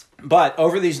But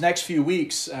over these next few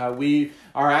weeks, we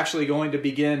are actually going to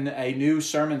begin a new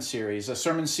sermon series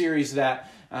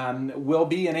that will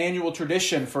be an annual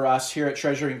tradition for us here at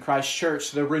Treasuring Christ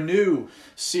Church, the Renew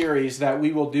series that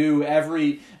we will do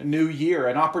every new year,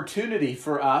 an opportunity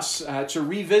for us to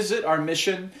revisit our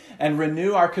mission and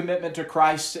renew our commitment to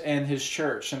Christ and His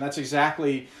church. And that's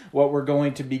exactly what we're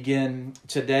going to begin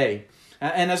today.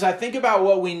 And as I think about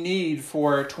what we need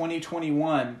for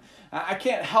 2021, I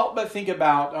can't help but think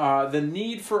about the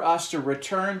need for us to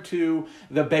return to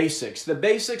the basics of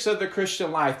the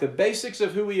Christian life, the basics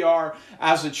of who we are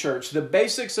as a church, the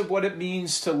basics of what it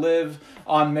means to live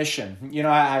on mission. You know,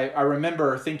 I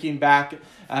remember thinking back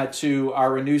to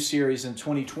our Renew series in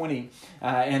 2020,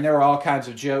 and there were all kinds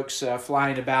of jokes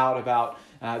flying about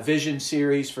Vision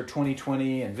series for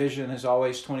 2020, and Vision is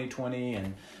always 2020,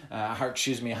 and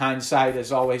hindsight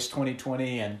is always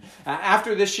 2020. And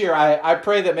after this year, I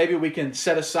pray that maybe we can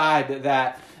set aside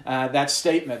that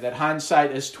statement that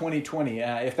hindsight is 2020.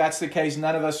 If that's the case,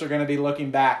 none of us are going to be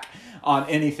looking back on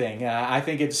anything. I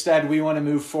think instead we want to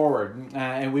move forward,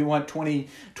 and we want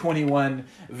 2021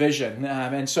 vision.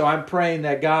 And so I'm praying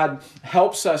that God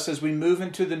helps us as we move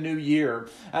into the new year,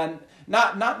 and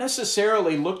not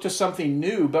necessarily look to something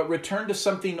new, but return to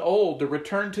something old, to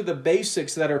return to the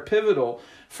basics that are pivotal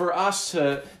for us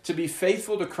to be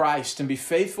faithful to Christ and be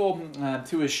faithful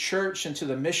to His church and to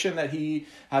the mission that He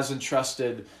has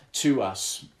entrusted to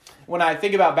us. When I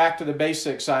think about back to the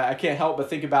basics, I can't help but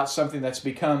think about something that's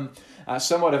become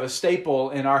somewhat of a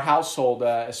staple in our household,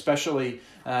 especially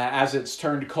as it's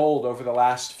turned cold over the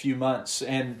last few months.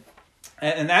 And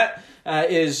that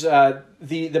is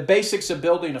the basics of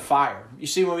building a fire. You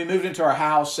see, when we moved into our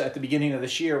house at the beginning of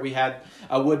this year, we had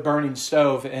a wood-burning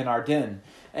stove in our den.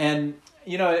 And,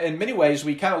 you know, in many ways,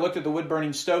 we kind of looked at the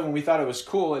wood-burning stove and we thought it was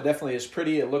cool. It definitely is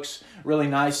pretty. It looks really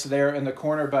nice there in the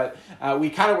corner. But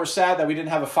we kind of were sad that we didn't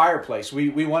have a fireplace.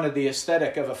 We wanted the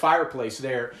aesthetic of a fireplace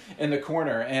there in the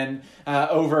corner. And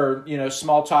over,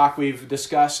 small talk, we've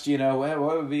discussed, what it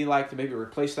would be like to maybe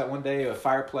replace that one day with a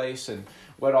fireplace and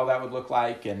what all that would look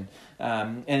like. And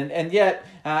yet,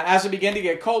 as it began to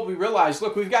get cold, we realized,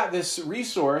 look, we've got this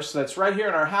resource that's right here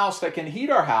in our house that can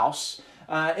heat our house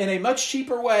in a much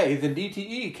cheaper way than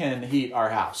DTE can heat our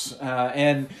house.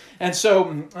 And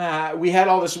so we had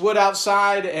all this wood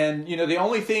outside, and, the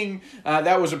only thing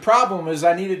that was a problem is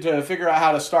I needed to figure out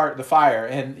how to start the fire.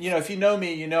 And, if you know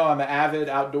me, I'm an avid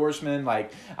outdoorsman.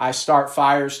 Like, I start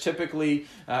fires typically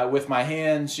with my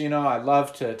hands. I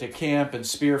love to camp and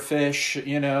spear fish,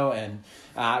 and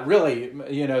really,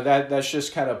 that's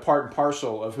just kind of part and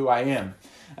parcel of who I am.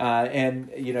 And,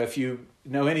 if you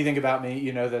know anything about me,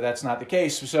 you know that that's not the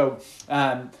case. So,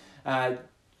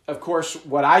 of course,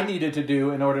 what I needed to do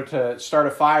in order to start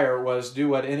a fire was do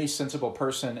what any sensible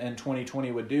person in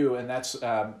 2020 would do, and that's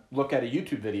look at a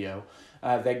YouTube video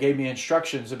that gave me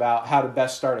instructions about how to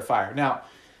best start a fire. Now,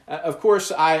 of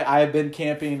course, I have been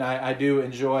camping. I do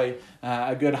enjoy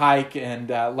a good hike and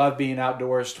love being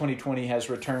outdoors. 2020 has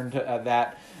returned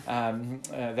that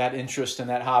interest and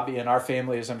that hobby in our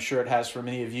family, as I'm sure it has for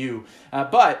many of you.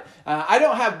 But I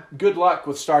don't have good luck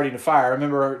with starting a fire. I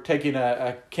remember taking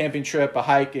a camping trip, a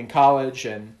hike in college,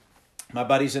 and my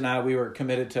buddies and I, we were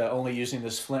committed to only using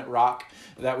this flint rock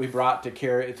that we brought to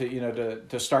carry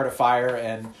to start a fire.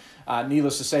 And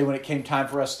needless to say, when it came time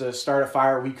for us to start a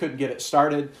fire, we couldn't get it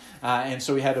started. And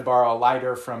so we had to borrow a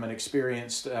lighter from an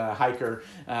experienced hiker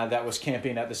that was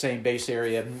camping at the same base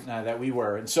area that we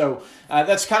were. And so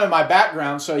that's kind of my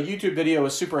background. So a YouTube video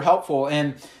was super helpful.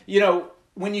 And,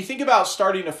 when you think about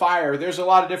starting a fire, there's a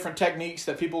lot of different techniques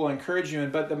that people will encourage you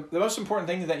in. But the most important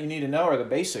things that you need to know are the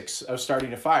basics of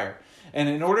starting a fire. And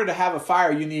in order to have a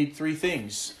fire, you need three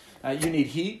things. You need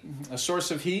heat, a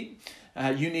source of heat.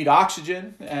 You need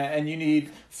oxygen, and you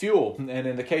need fuel. And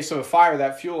in the case of a fire,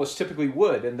 that fuel is typically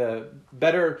wood. And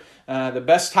the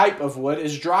best type of wood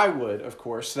is dry wood, of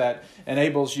course, that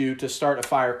enables you to start a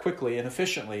fire quickly and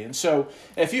efficiently. And so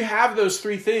if you have those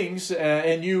three things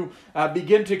and you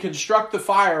begin to construct the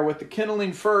fire with the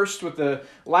kindling first, with the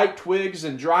light twigs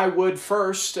and dry wood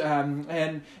first,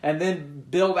 and then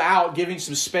build out, giving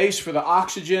some space for the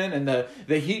oxygen and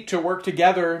the heat to work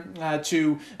together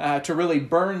to really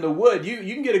burn the wood,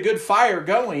 you can get a good fire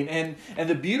going. And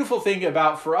the beautiful thing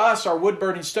about, for us, our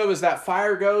wood-burning stove is that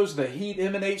fire goes, the heat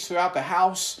emanates throughout the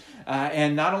house,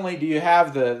 and not only do you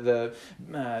have the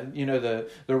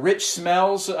rich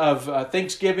smells of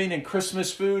Thanksgiving and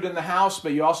Christmas food in the house,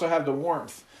 but you also have the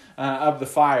warmth of the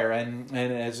fire. And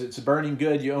as it's burning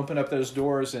good, you open up those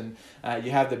doors and you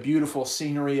have the beautiful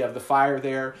scenery of the fire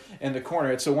there in the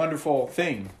corner. It's a wonderful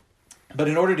thing. But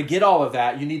in order to get all of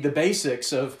that, you need the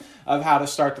basics of how to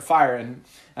start the fire. And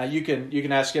you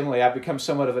can ask Emily. I've become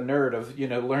somewhat of a nerd of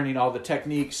learning all the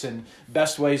techniques and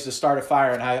best ways to start a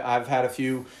fire. And I've had a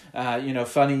few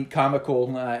funny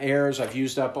comical errors. I've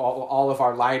used up all of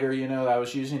our lighter. I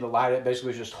was using the lighter,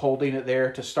 basically just holding it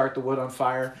there to start the wood on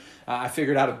fire. I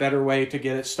figured out a better way to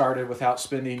get it started without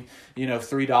spending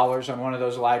 $3 on one of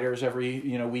those lighters every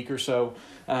week or so.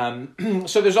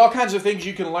 So there's all kinds of things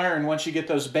you can learn once you get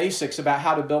those basics about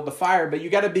how to build the fire. But you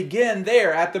got to begin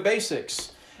there at the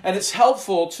basics. And it's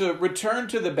helpful to return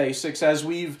to the basics as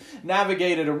we've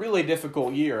navigated a really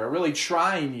difficult year, a really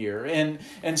trying year. And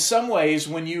in some ways,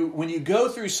 when you go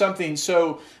through something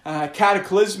so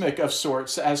cataclysmic of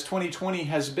sorts as 2020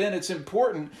 has been, it's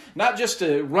important not just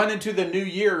to run into the new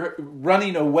year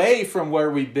running away from where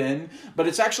we've been, but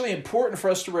it's actually important for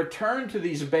us to return to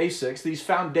these basics, these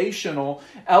foundational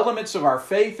elements of our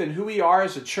faith and who we are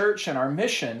as a church and our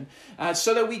mission,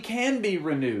 so that we can be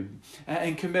renewed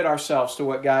and commit ourselves to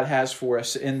what God has for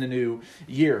us in the new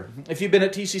year. If you've been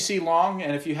at TCC long,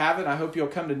 and if you haven't, I hope you'll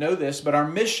come to know this, but our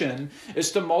mission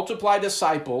is to multiply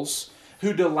disciples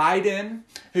who delight in,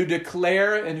 who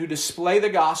declare, and who display the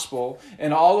gospel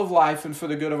in all of life and for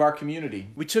the good of our community.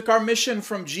 We took our mission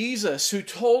from Jesus, who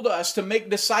told us to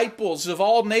make disciples of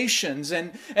all nations,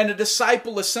 and a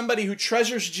disciple is somebody who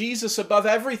treasures Jesus above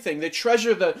everything. They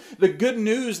treasure the good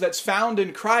news that's found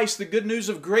in Christ, the good news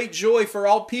of great joy for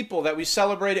all people that we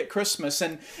celebrate at Christmas.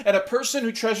 And a person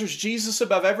who treasures Jesus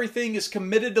above everything is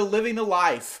committed to living a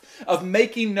life of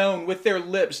making known with their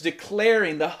lips,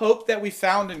 declaring the hope that we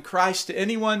found in Christ to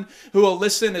anyone who will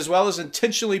listen, as well as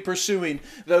intentionally pursuing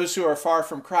those who are far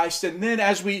from Christ. And then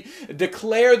as we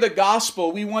declare the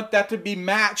gospel, we want that to be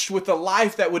matched with a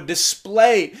life that would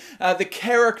display the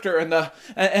character and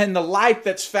the light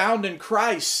that's found in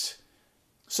Christ,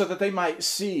 so that they might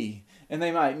see and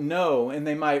they might know and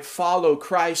they might follow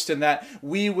Christ, and that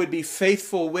we would be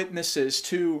faithful witnesses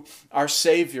to our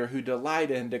Savior who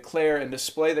delight in, declare, and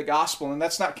display the gospel. And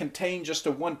that's not contained just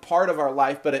to one part of our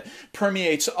life, but it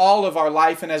permeates all of our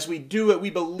life. And as we do it, we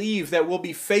believe that we'll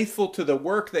be faithful to the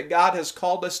work that God has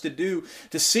called us to do,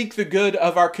 to seek the good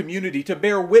of our community, to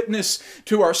bear witness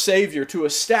to our Savior, to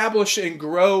establish and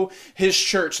grow His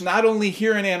church, not only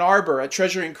here in Ann Arbor at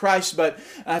Treasuring Christ, but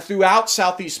throughout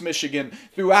Southeast Michigan,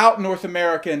 throughout North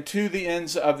America, and to the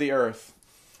ends of the earth.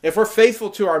 If we're faithful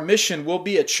to our mission, we'll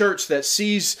be a church that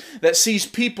sees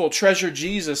people treasure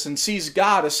Jesus and sees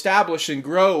God establish and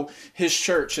grow His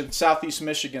church in Southeast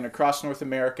Michigan, across North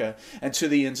America, and to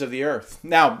the ends of the earth.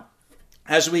 Now,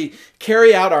 as we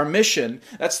carry out our mission,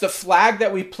 that's the flag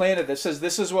that we planted that says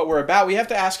this is what we're about. We have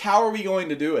to ask, how are we going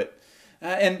to do it?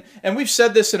 And we've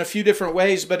said this in a few different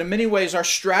ways, but in many ways, our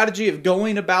strategy of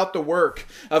going about the work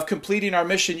of completing our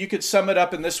mission, you could sum it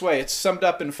up in this way. It's summed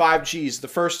up in 5 G's. The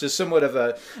first is somewhat of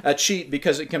a cheat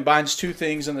because it combines 2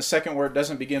 things, and the second word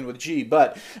doesn't begin with G.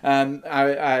 But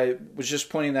I was just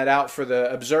pointing that out for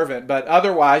the observant. But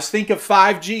otherwise, think of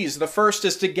 5 G's. The first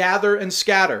is to gather and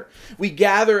scatter. We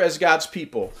gather as God's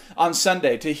people on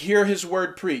Sunday to hear His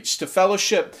word preached, to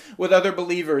fellowship with other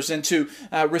believers, and to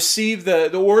receive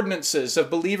the ordinances of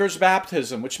believers'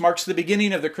 baptism, which marks the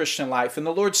beginning of the Christian life, and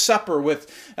the Lord's Supper,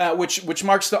 which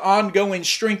marks the ongoing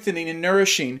strengthening and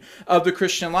nourishing of the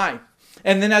Christian life.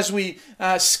 And then as we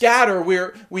scatter,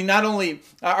 we not only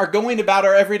are going about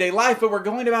our everyday life, but we're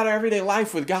going about our everyday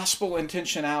life with gospel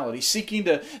intentionality, seeking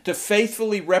to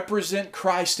faithfully represent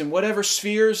Christ in whatever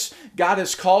spheres God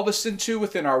has called us into,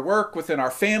 within our work, within our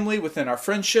family, within our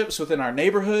friendships, within our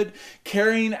neighborhood,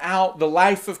 carrying out the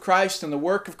life of Christ and the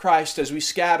work of Christ as we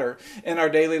scatter in our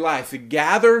daily life. We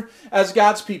gather as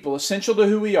God's people, essential to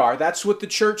who we are. That's what the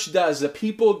church does. The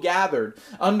people gathered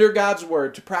under God's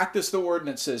word to practice the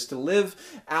ordinances, to live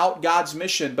out God's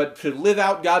mission. But to live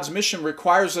out God's mission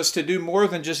requires us to do more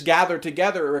than just gather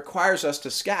together. It requires us to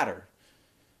scatter.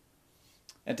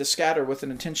 And to scatter with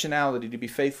an intentionality to be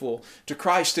faithful to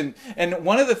Christ. And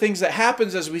one of the things that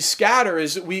happens as we scatter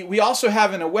is we also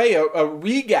have, in a way, a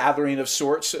regathering of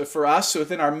sorts for us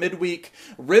within our midweek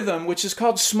rhythm, which is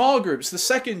called small groups, the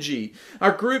second G.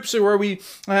 Our groups are where we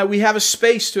have a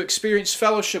space to experience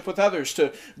fellowship with others,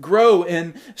 to grow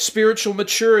in spiritual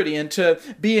maturity, and to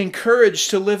be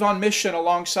encouraged to live on mission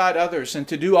alongside others, and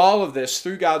to do all of this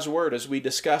through God's Word as we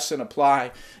discuss and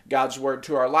apply God's Word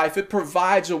to our life. It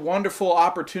provides a wonderful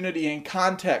opportunity and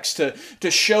context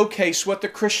to showcase what the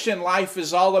Christian life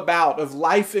is all about, of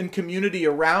life in community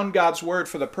around God's Word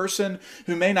for the person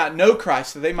who may not know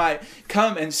Christ, that they might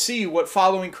come and see what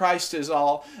following Christ is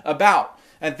all about.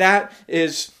 And that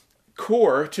is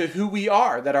core to who we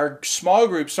are, that our small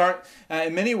groups aren't,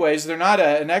 in many ways, they're not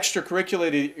an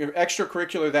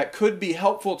extracurricular that could be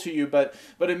helpful to you, but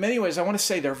in many ways, I want to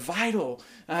say they're vital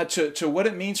to what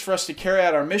it means for us to carry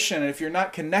out our mission. And if you're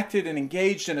not connected and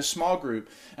engaged in a small group,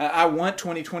 I want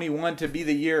 2021 to be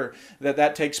the year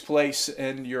that takes place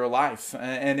in your life.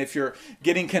 And if you're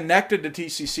getting connected to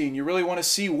TCC and you really want to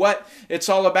see what it's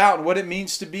all about and what it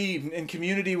means to be in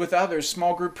community with others,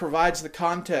 small group provides the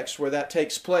context where that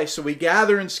takes place. So we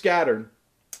gather and scatter.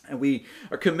 And we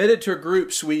are committed to our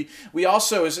groups. We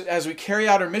also, as we carry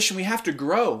out our mission, we have to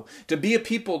grow. To be a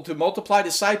people, to multiply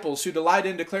disciples who delight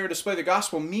in, declare, and display the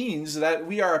gospel means that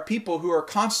we are a people who are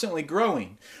constantly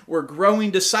growing. We're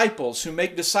growing disciples who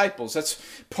make disciples. That's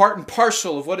part and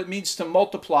parcel of what it means to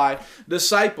multiply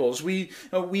disciples. We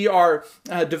are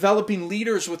developing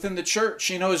leaders within the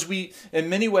church. As we, in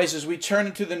many ways, as we turn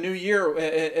into the new year,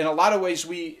 in a lot of ways,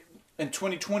 we in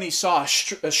 2020 saw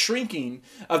a shrinking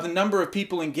of the number of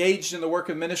people engaged in the work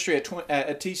of ministry at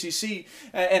TCC.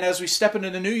 And as we step into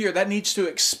the new year, that needs to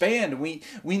expand. We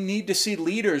need to see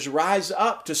leaders rise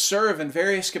up to serve in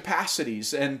various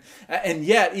capacities. And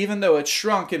yet, even though it's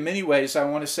shrunk in many ways, I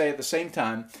want to say at the same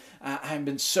time, I've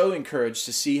been so encouraged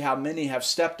to see how many have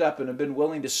stepped up and have been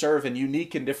willing to serve in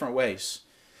unique and different ways.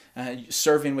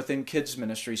 Serving within kids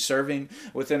ministry, serving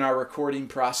within our recording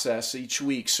process each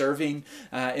week, serving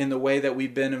in the way that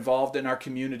we've been involved in our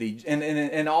community,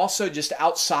 and also just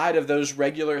outside of those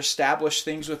regular established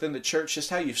things within the church,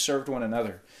 just how you've served one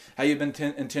another, how you've been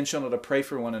intentional to pray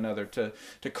for one another,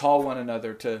 to call one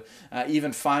another, to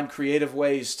even find creative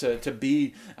ways to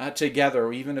be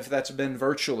together, even if that's been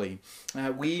virtually.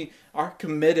 We are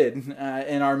committed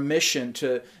in our mission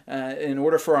in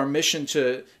order for our mission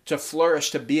to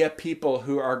flourish, to be a people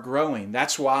who are growing.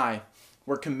 That's why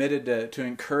we're committed to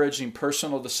encouraging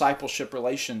personal discipleship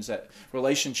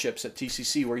relationships at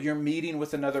TCC, where you're meeting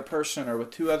with another person or with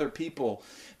two other people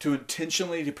to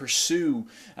intentionally to pursue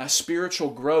spiritual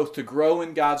growth, to grow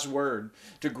in God's Word,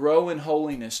 to grow in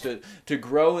holiness, to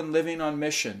grow in living on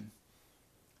mission.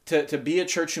 To be a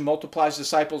church who multiplies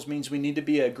disciples means we need to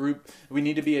be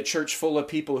a church full of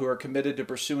people who are committed to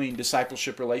pursuing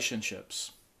discipleship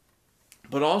relationships.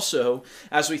 But also,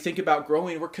 as we think about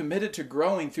growing, we're committed to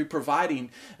growing through providing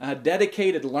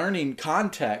dedicated learning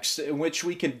context in which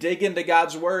we can dig into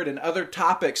God's Word and other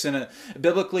topics in a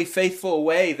biblically faithful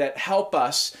way that help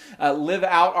us live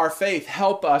out our faith,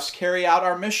 help us carry out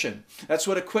our mission. That's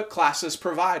what Equip classes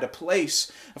provide, a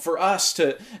place for us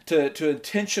to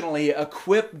intentionally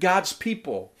equip God's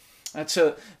people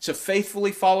to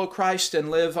faithfully follow Christ and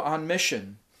live on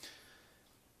mission.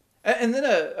 And then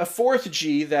a fourth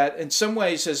G that in some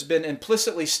ways has been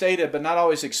implicitly stated but not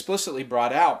always explicitly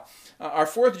brought out. Our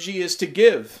fourth G is to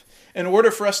give. In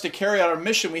order for us to carry out our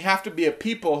mission, we have to be a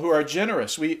people who are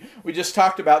generous. We just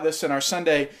talked about this in our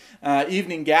Sunday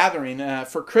evening gathering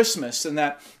for Christmas, and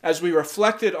that as we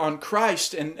reflected on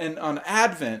Christ and on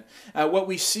Advent, what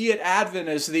we see at Advent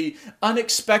is the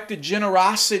unexpected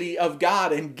generosity of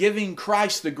God in giving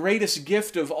Christ the greatest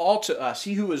gift of all to us.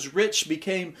 He who was rich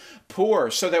became poor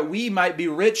so that we might be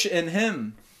rich in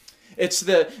Him. It's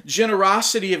the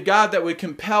generosity of God that would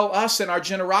compel us in our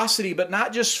generosity, but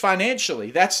not just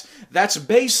financially. That's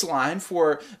baseline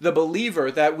for the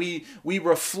believer, that we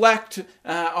reflect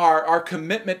our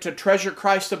commitment to treasure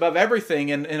Christ above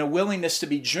everything and a willingness to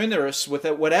be generous with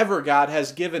whatever God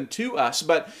has given to us.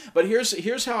 But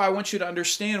here's how I want you to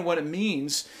understand what it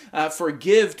means for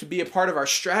give to be a part of our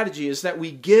strategy, is that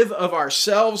we give of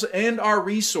ourselves and our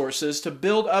resources to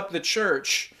build up the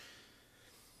church,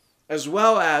 as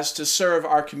well as to serve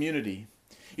our community.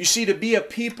 You see, to be a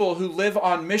people who live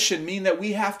on mission mean that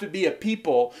we have to be a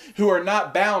people who are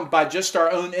not bound by just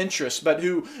our own interests, but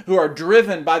who are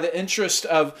driven by the interest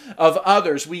of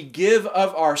others. We give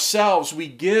of ourselves, we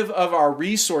give of our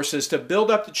resources to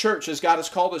build up the church as God has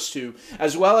called us to,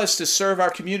 as well as to serve our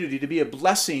community, to be a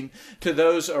blessing to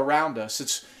those around us.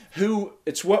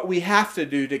 It's what we have to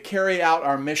do to carry out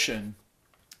our mission,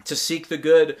 to seek the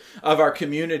good of our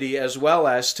community as well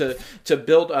as to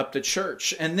build up the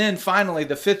church. And then finally,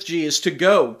 the fifth G is to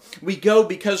go. We go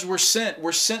because we're sent.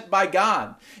 We're sent by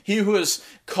God. He who has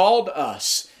called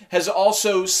us has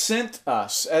also sent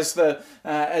us. As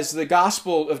the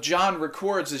Gospel of John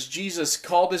records, as Jesus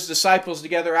called His disciples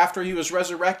together after He was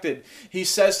resurrected, He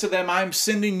says to them, "I'm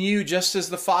sending you just as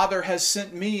the Father has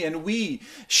sent me." And we,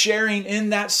 sharing in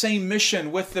that same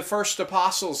mission with the first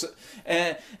apostles,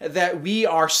 that we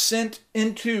are sent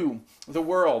into the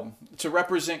world, to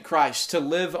represent Christ, to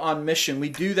live on mission. We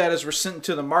do that as we're sent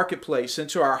into the marketplace,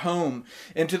 into our home,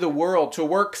 into the world, to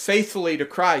work faithfully to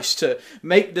Christ, to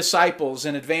make disciples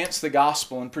and advance the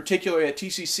gospel. And particularly at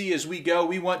TCC, as we go,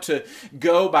 we want to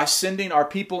go by sending our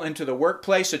people into the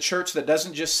workplace, a church that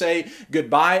doesn't just say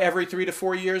goodbye every 3 to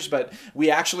 4 years, but we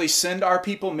actually send our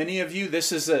people. Many of you,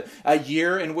 this is a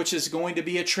year in which is going to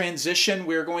be a transition.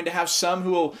 We're going to have some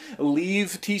who will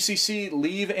leave TCC,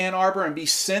 leave Ann Arbor, and be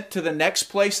sent to the next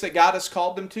place that God has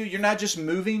called them to. You're not just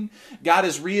moving. God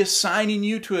is reassigning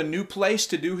you to a new place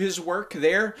to do His work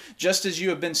there, just as you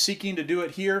have been seeking to do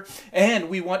it here. And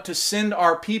we want to send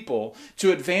our people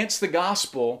to advance the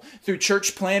gospel through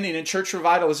church planting and church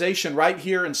revitalization right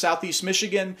here in Southeast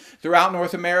Michigan, throughout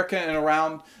North America, and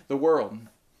around the world.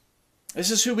 This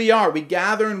is who we are. We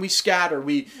gather and we scatter.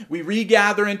 We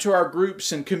regather into our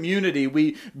groups and community.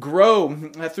 We grow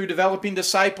through developing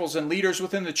disciples and leaders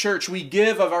within the church. We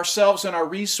give of ourselves and our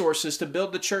resources to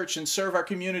build the church and serve our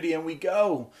community. And we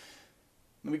go.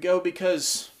 We go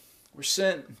because we're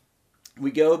sent.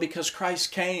 We go because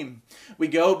Christ came. We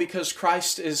go because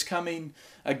Christ is coming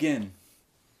again.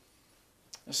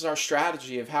 This is our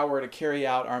strategy of how we're to carry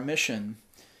out our mission.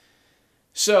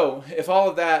 So, if all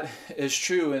of that is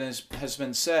true and has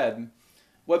been said,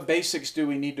 what basics do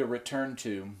we need to return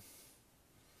to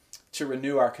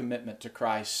renew our commitment to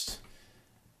Christ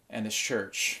and His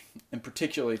church, and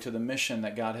particularly to the mission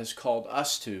that God has called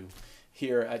us to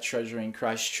here at Treasuring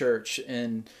Christ Church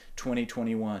in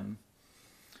 2021?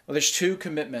 Well, there's 2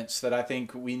 commitments that I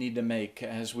think we need to make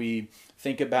as we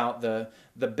think about the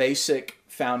basic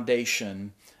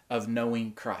foundation of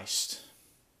knowing Christ.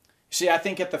 See, I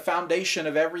think at the foundation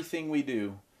of everything we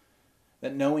do,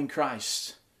 that knowing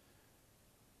Christ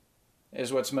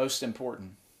is what's most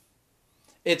important.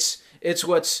 It's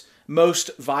what's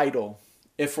most vital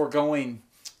if we're going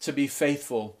to be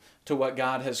faithful to what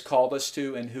God has called us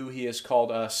to and who He has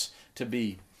called us to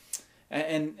be.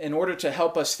 And in order to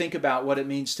help us think about what it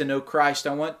means to know Christ,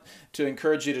 I want to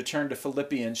encourage you to turn to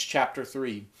Philippians chapter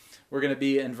 3. We're going to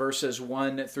be in verses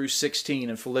 1 through 16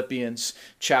 in Philippians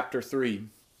chapter 3.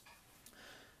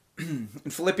 In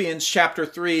Philippians chapter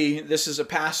 3, this is a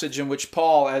passage in which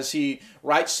Paul, as he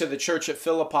writes to the church at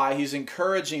Philippi, he's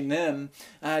encouraging them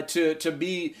to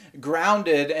be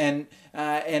grounded and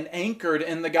anchored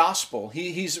in the gospel.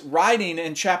 He's writing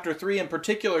in chapter 3 in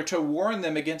particular to warn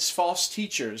them against false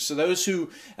teachers, so those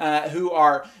who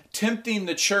are tempting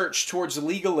the church towards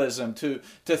legalism, to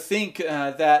think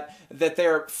that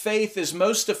their faith is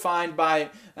most defined by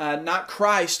not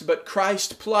Christ, but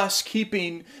Christ plus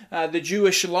keeping the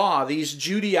Jewish law. These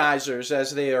Judaizers,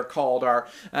 as they are called, are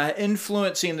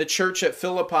influencing the church at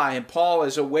Philippi, and Paul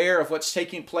is aware of what's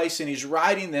taking place, and he's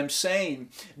writing them saying,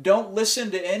 don't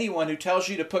listen to anyone who tells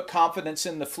you to put confidence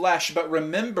in the flesh, but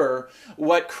remember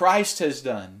what Christ has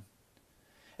done.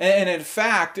 And in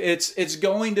fact, it's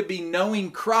going to be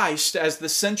knowing Christ as the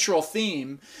central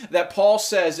theme that Paul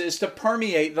says is to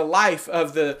permeate the life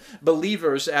of the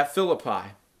believers at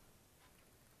Philippi.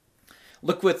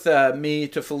 Look with me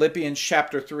to Philippians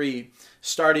chapter 3,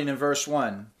 starting in verse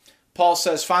 1. Paul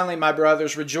says, finally, my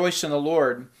brothers, rejoice in the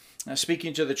Lord.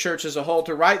 Speaking to the church as a whole,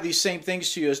 to write these same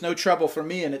things to you is no trouble for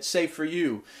me, and it's safe for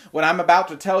you. What I'm about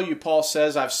to tell you, Paul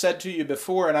says, I've said to you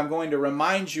before, and I'm going to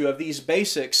remind you of these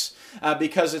basics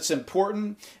because it's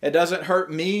important, it doesn't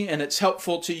hurt me, and it's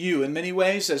helpful to you. In many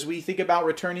ways, as we think about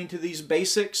returning to these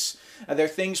basics, there are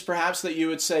things perhaps that you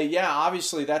would say, yeah,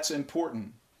 obviously that's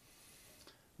important.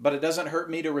 But it doesn't hurt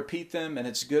me to repeat them, and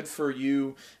it's good for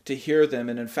you to hear them.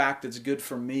 And in fact, it's good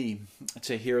for me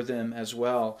to hear them as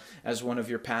well as one of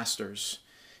your pastors.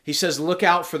 He says, look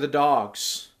out for the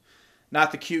dogs.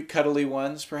 Not the cute, cuddly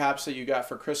ones, perhaps, that you got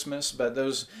for Christmas, but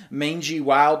those mangy,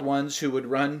 wild ones who would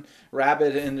run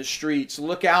rabid in the streets.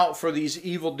 Look out for these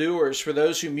evildoers, for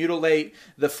those who mutilate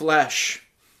the flesh.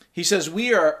 He says,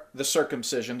 we are the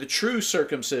circumcision, the true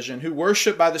circumcision, who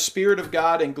worship by the Spirit of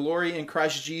God and glory in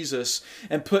Christ Jesus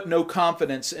and put no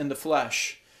confidence in the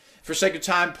flesh. For sake of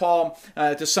time, Paul,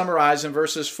 to summarize in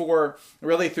verses 4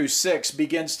 really through 6,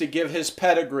 begins to give his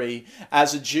pedigree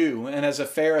as a Jew and as a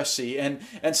Pharisee,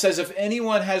 and says, if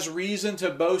anyone has reason to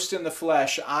boast in the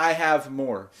flesh, I have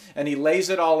more. And he lays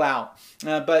it all out.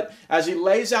 But as he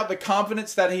lays out the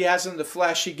confidence that he has in the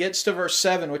flesh, he gets to verse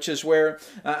 7, which is where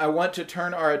I want to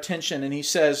turn our attention. And he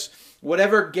says,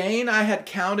 whatever gain I had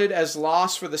counted as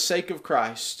loss for the sake of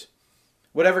Christ,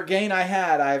 whatever gain I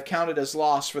had, I have counted as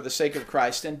loss for the sake of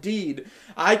Christ. Indeed,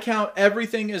 I count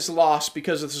everything as loss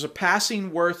because of the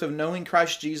surpassing worth of knowing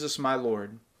Christ Jesus my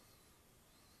Lord.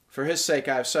 For His sake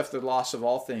I have suffered the loss of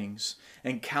all things,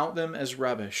 and count them as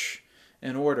rubbish,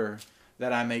 in order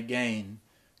that I may gain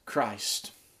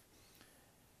Christ.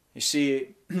 You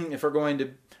see, if we're going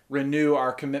to renew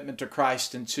our commitment to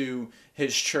Christ and to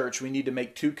His church, we need to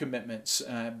make two commitments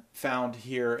found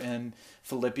here in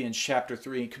Philippians chapter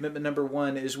 3. Commitment number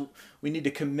one is we need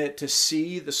to commit to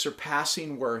see the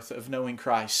surpassing worth of knowing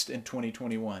Christ in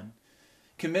 2021.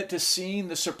 Commit to seeing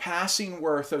the surpassing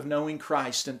worth of knowing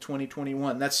Christ in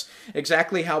 2021. That's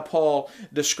exactly how Paul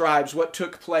describes what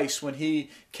took place when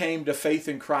he came to faith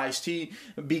in Christ. He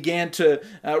began to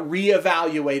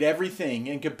reevaluate everything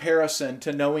in comparison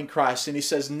to knowing Christ. And he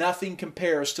says nothing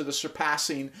compares to the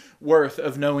surpassing worth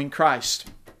of knowing Christ.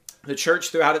 The church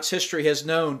throughout its history has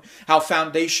known how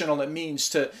foundational it means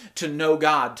to know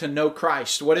God, to know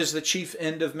Christ. What is the chief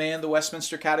end of man, the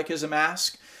Westminster Catechism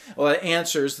asks? Well, it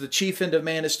answers, the chief end of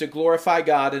man is to glorify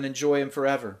God and enjoy Him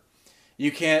forever.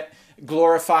 You can't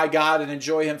glorify God and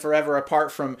enjoy Him forever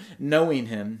apart from knowing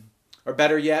Him. Or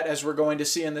better yet, as we're going to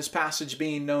see in this passage,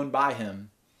 being known by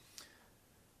Him.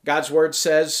 God's Word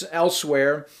says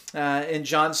elsewhere in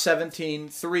John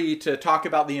 17:3 to talk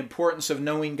about the importance of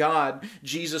knowing God,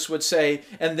 Jesus would say,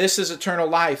 "And this is eternal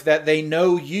life, that they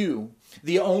know you,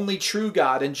 the only true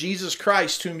God, and Jesus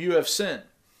Christ whom you have sent."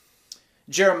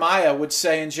 Jeremiah would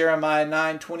say in Jeremiah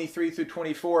 9:23 through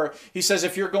 24, he says,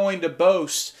 if you're going to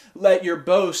boast, let your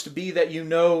boast be that you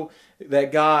know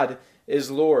that God is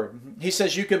Lord. He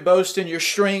says you can boast in your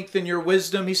strength and your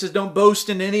wisdom. He says don't boast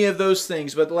in any of those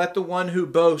things, but let the one who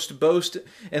boast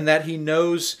in that he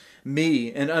knows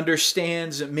me and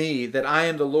understands me, that I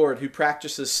am the Lord who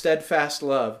practices steadfast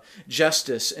love,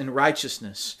 justice, and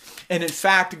righteousness. And in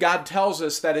fact, God tells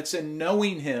us that it's in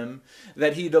knowing Him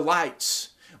that He delights.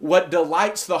 What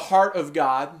delights the heart of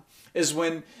God is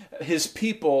when His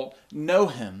people know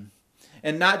Him.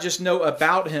 And not just know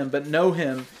about Him, but know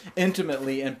Him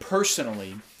intimately and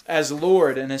personally as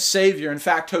Lord and as Savior. In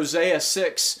fact, Hosea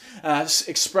 6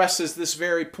 expresses this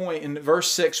very point in verse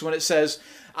 6 when it says,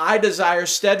 I desire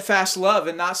steadfast love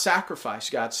and not sacrifice,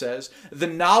 God says, the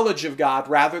knowledge of God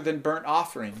rather than burnt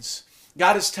offerings.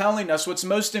 God is telling us what's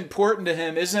most important to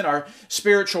Him isn't our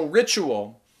spiritual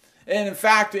ritual. And in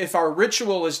fact, if our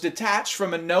ritual is detached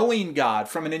from a knowing God,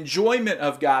 from an enjoyment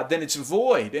of God, then it's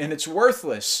void and it's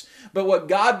worthless. But what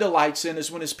God delights in is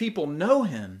when His people know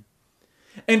Him.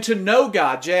 And to know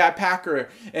God, J.I. Packer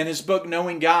in his book,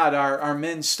 Knowing God, our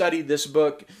men studied this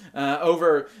book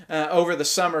over the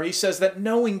summer. He says that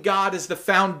knowing God is the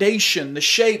foundation, the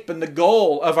shape, and the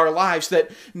goal of our lives.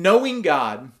 That knowing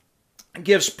God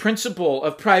gives principle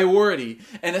of priority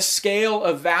and a scale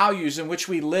of values in which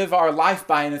we live our life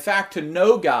by. And in fact, to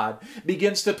know God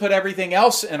begins to put everything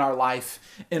else in our life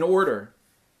in order.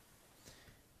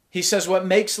 He says what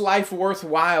makes life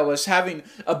worthwhile is having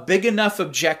a big enough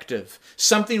objective,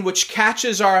 something which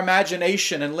catches our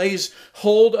imagination and lays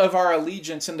hold of our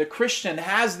allegiance. And the Christian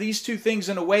has these two things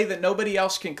in a way that nobody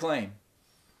else can claim.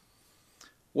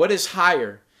 What is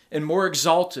higher and more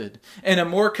exalted and a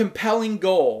more compelling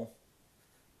goal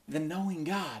than knowing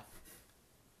God?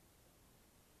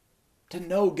 To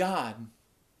know God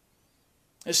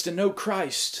is to know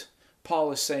Christ,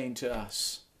 Paul is saying to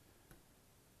us.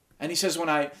 And he says, when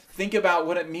I think about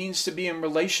what it means to be in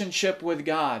relationship with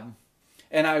God,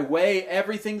 and I weigh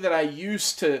everything that I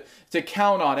used to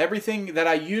count on, everything that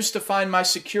I used to find my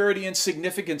security and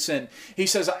significance in, he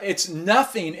says, it's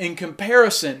nothing in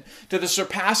comparison to the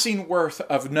surpassing worth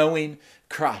of knowing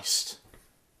Christ.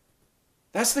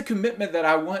 That's the commitment that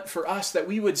I want for us, that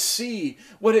we would see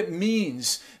what it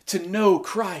means to know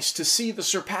Christ, to see the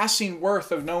surpassing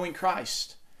worth of knowing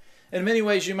Christ. In many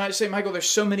ways, you might say, Michael, there's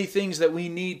so many things that we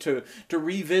need to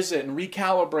revisit and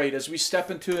recalibrate as we step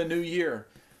into a new year.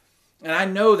 And I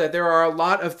know that there are a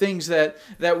lot of things that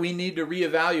we need to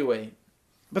reevaluate.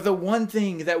 But the one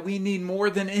thing that we need more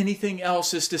than anything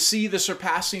else is to see the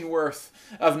surpassing worth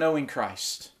of knowing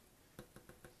Christ.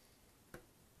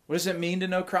 What does it mean to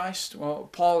know Christ? Well,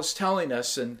 Paul is telling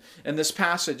us in this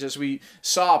passage, as we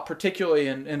saw particularly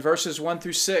in verses 1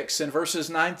 through 6 and verses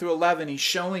 9 through 11, he's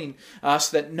showing us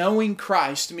that knowing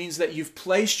Christ means that you've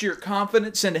placed your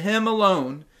confidence in Him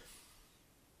alone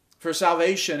for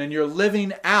salvation, and you're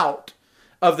living out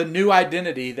of the new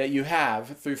identity that you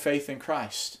have through faith in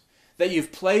Christ. That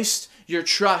you've placed your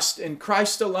trust in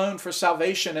Christ alone for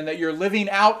salvation, and that you're living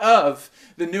out of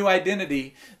the new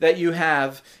identity that you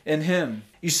have in Him.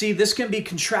 You see, this can be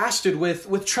contrasted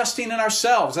with trusting in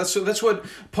ourselves. That's what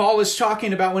Paul is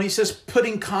talking about when he says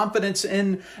putting confidence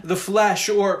in the flesh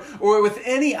or with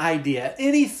any idea,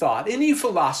 any thought, any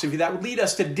philosophy that would lead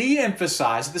us to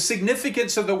de-emphasize the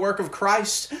significance of the work of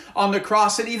Christ on the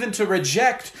cross and even to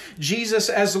reject Jesus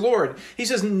as Lord. He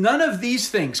says none of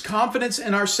these things, confidence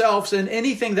in ourselves and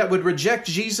anything that would reject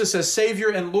Jesus as Savior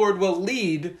and Lord, will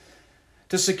lead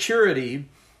to security,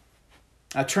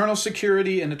 eternal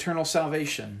security and eternal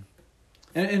salvation.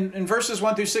 In verses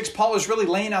 1 through 6, Paul is really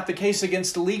laying out the case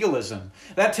against legalism.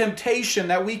 That temptation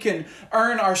that we can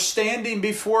earn our standing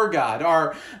before God,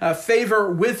 our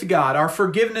favor with God, our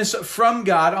forgiveness from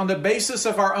God on the basis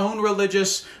of our own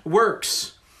religious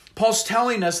works. Paul's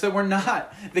telling us that we're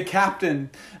not the captain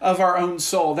of our own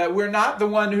soul, that we're not the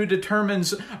one who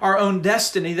determines our own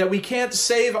destiny, that we can't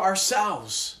save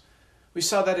ourselves. We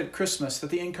saw that at Christmas, that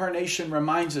the incarnation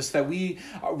reminds us that we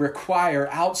require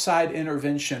outside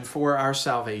intervention for our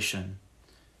salvation.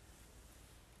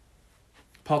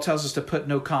 Paul tells us to put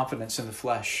no confidence in the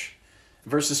flesh.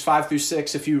 Verses 5 through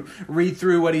 6, if you read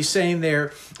through what he's saying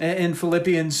there in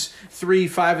Philippians 3,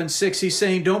 5, and 6, he's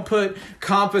saying don't put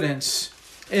confidence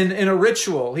in a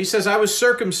ritual. He says, I was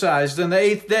circumcised on the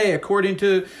 8th day according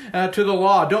to the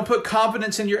law. Don't put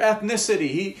confidence in your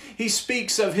ethnicity. He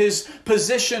speaks of his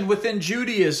position within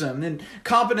Judaism and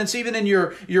confidence even in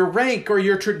your rank or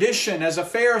your tradition as a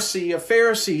Pharisee of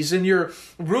Pharisees, in your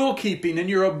rule keeping, in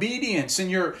your obedience, in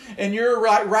your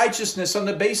righteousness on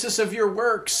the basis of your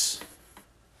works.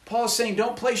 Paul is saying,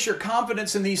 don't place your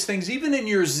confidence in these things, even in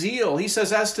your zeal. He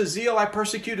says, as to zeal, I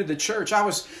persecuted the church. I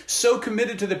was so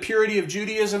committed to the purity of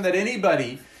Judaism that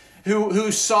anybody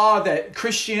who saw that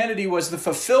Christianity was the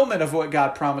fulfillment of what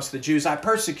God promised the Jews, I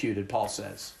persecuted, Paul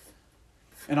says.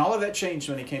 And all of that changed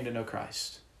when he came to know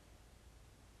Christ.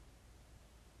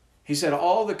 He said,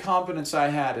 all the confidence I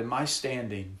had in my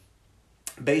standing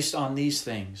based on these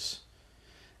things,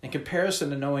 in comparison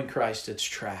to knowing Christ, it's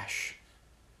trash.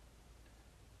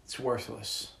 It's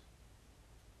worthless.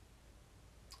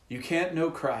 You can't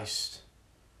know Christ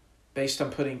based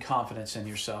on putting confidence in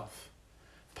yourself.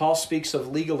 Paul speaks of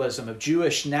legalism, of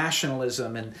Jewish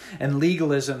nationalism and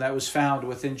legalism that was found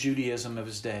within Judaism of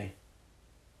his day.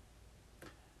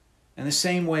 In the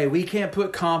same way, we can't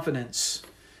put confidence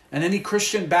in any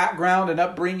Christian background and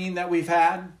upbringing that we've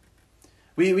had.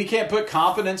 We can't put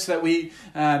confidence that we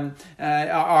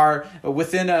are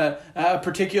within a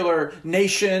particular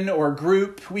nation or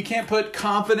group. We can't put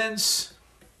confidence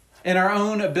in our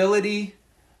own ability,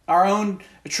 our own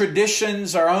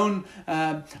traditions, our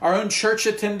own church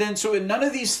attendance. So none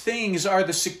of these things are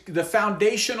the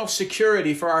foundational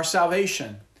security for our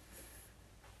salvation.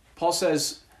 Paul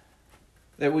says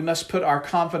that we must put our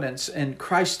confidence in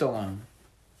Christ alone.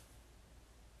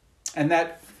 And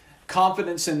that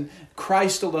confidence in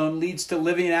Christ alone leads to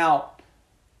living out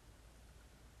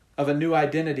of a new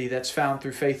identity that's found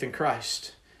through faith in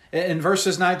Christ. In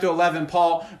verses 9 through 11,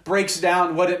 Paul breaks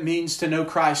down what it means to know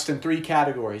Christ in three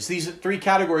categories. These three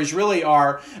categories really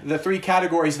are the three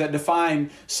categories that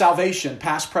define salvation,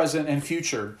 past, present, and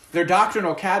future. They're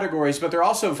doctrinal categories, but they're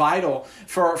also vital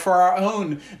for our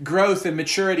own growth and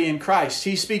maturity in Christ.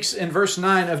 He speaks in verse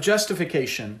 9 of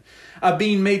justification, of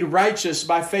being made righteous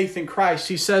by faith in Christ.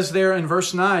 He says there in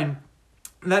verse 9,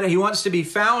 that he wants to be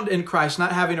found in Christ,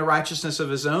 not having a righteousness of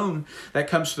his own that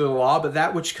comes through the law, but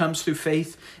that which comes through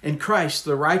faith in Christ,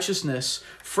 the righteousness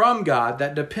from God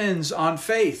that depends on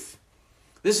faith.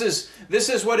 This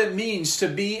is what it means to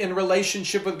be in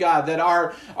relationship with God, that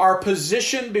our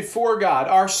position before God,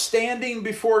 our standing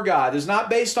before God is not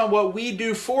based on what we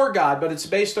do for God, but it's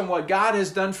based on what God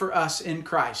has done for us in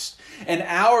Christ. And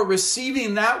our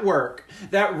receiving that work,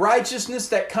 that righteousness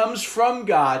that comes from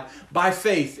God by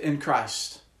faith in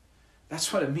Christ.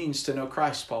 That's what it means to know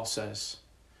Christ, Paul says.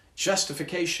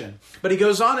 Justification. But he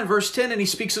goes on in verse 10 and he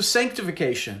speaks of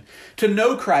sanctification, to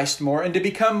know Christ more and to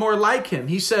become more like him.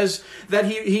 He says that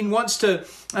he wants to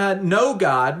know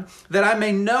God, that I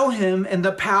may know him in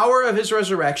the power of his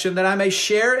resurrection, that I may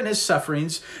share in his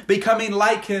sufferings, becoming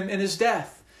like him in his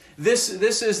death. This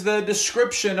is the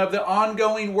description of the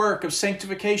ongoing work of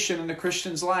sanctification in the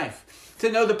Christian's life.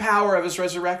 To know the power of his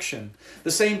resurrection, the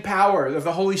same power of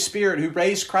the Holy Spirit who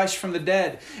raised Christ from the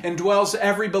dead and dwells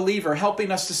every believer,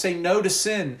 helping us to say no to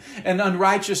sin and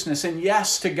unrighteousness and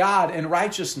yes to God and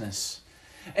righteousness.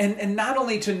 And not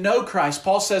only to know Christ,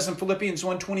 Paul says in Philippians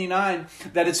 1:29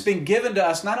 that it's been given to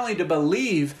us not only to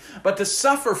believe, but to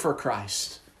suffer for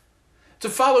Christ. To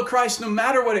follow Christ no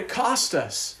matter what it costs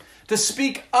us. To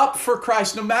speak up for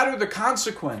Christ no matter the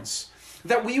consequence.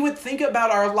 That we would think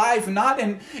about our life not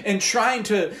in trying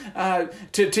to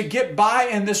get by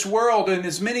in this world and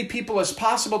as many people as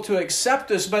possible to accept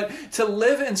us, but to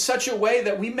live in such a way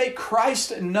that we make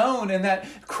Christ known and that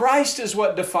Christ is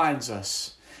what defines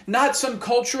us. Not some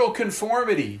cultural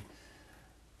conformity.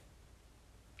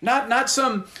 Not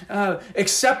some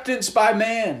acceptance by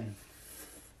man.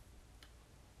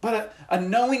 But a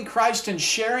knowing Christ and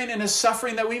sharing in His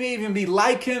suffering, that we may even be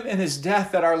like Him in His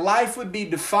death, that our life would be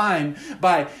defined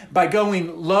by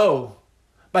going low,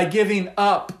 by giving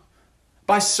up,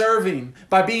 by serving,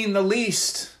 by being the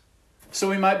least, so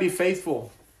we might be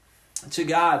faithful to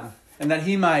God and that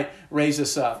He might raise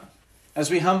us up.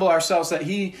 As we humble ourselves, that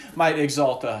He might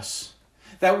exalt us.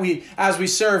 That as we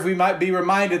serve, we might be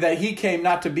reminded that He came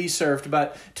not to be served,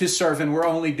 but to serve, and we're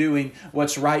only doing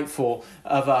what's rightful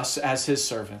of us as His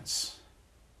servants.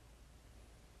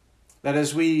 That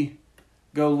as we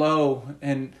go low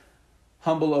in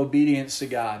humble obedience to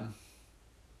God,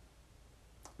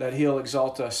 that He'll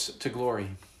exalt us to glory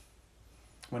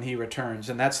when He returns.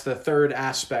 And that's the third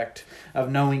aspect of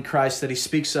knowing Christ that he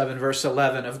speaks of in verse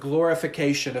 11, of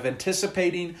glorification, of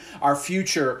anticipating our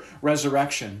future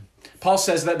resurrection. Paul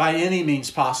says that by any means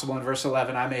possible in verse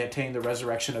 11, I may attain the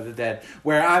resurrection of the dead.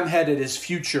 Where I'm headed is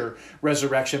future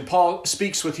resurrection. Paul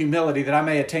speaks with humility that I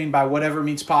may attain by whatever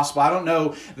means possible. I don't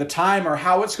know the time or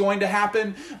how it's going to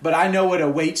happen, but I know what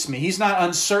awaits me. He's not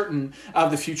uncertain of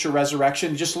the future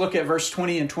resurrection. Just look at verse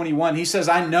 20 and 21. He says,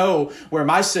 I know where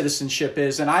my citizenship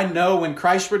is, and I know when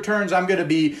Christ returns, I'm going to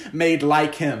be made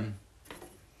like Him.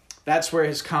 That's where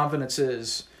his confidence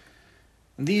is.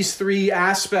 These three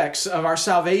aspects of our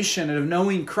salvation and of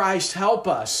knowing Christ help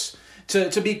us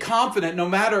to be confident no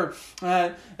matter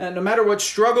what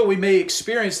struggle we may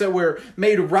experience, that we're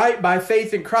made right by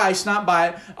faith in Christ, not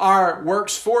by our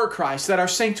works for Christ, that our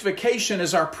sanctification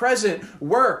is our present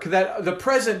work, that the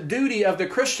present duty of the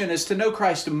Christian is to know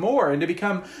Christ more and to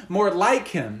become more like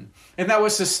Him. And that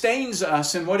what sustains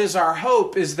us and what is our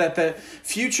hope is that the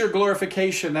future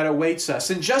glorification that awaits us.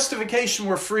 In justification,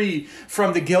 we're free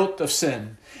from the guilt of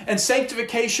sin. And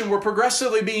sanctification, we're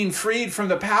progressively being freed from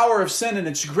the power of sin and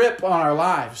its grip on our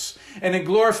lives. And in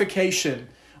glorification,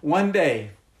 one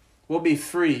day we'll be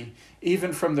free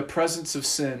even from the presence of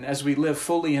sin as we live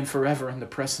fully and forever in the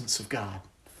presence of God.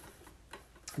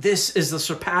 This is the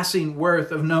surpassing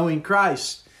worth of knowing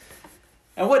Christ.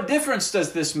 And what difference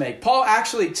does this make? Paul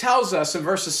actually tells us in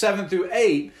verses 7 through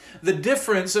 8 the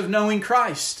difference of knowing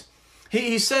Christ.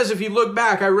 He says, if you look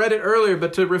back, I read it earlier,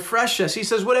 but to refresh us, he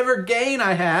says, whatever gain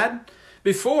I had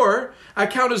before, I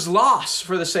count as loss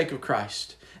for the sake of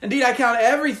Christ. Indeed, I count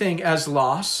everything as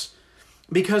loss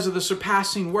because of the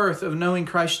surpassing worth of knowing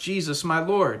Christ Jesus, my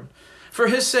Lord. For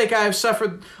His sake, I have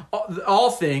suffered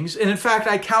all things, and in fact,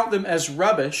 I count them as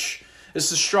rubbish. It's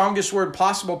the strongest word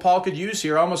possible Paul could use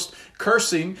here, almost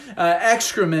cursing,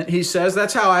 excrement, he says.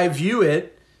 That's how I view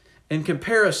it in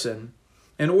comparison.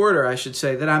 In order, I should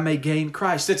say, that I may gain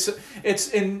Christ. It's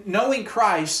in knowing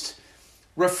Christ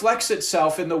reflects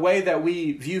itself in the way that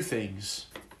we view things.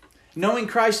 Knowing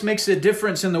Christ makes a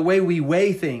difference in the way we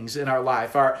weigh things in our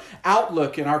life, our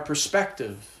outlook and our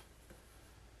perspective,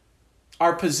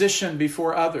 our position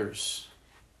before others,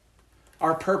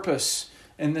 our purpose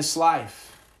in this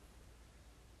life.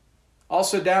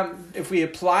 Also, if we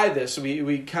apply this,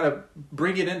 we kind of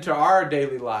bring it into our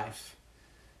daily life.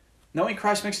 Knowing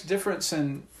Christ makes a difference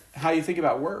in how you think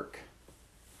about work.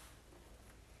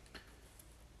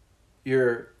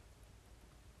 Your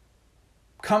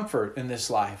comfort in this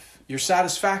life, your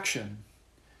satisfaction,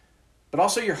 but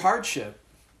also your hardship,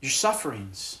 your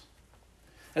sufferings,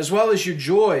 as well as your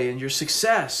joy and your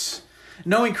success.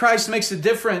 Knowing Christ makes a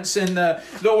difference in the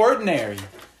ordinary,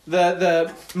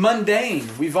 the mundane.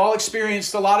 We've all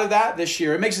experienced a lot of that this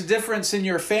year. It makes a difference in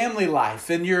your family life,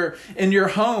 in your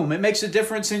home. It makes a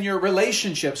difference in your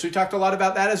relationships. We talked a lot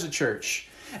about that as a church.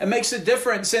 It makes a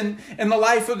difference in the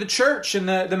life of the church and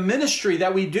the ministry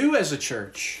that we do as a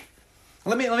church.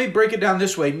 Let me break it down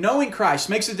this way. Knowing Christ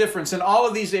makes a difference in all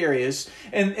of these areas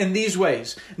in these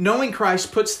ways. Knowing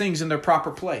Christ puts things in their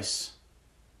proper place.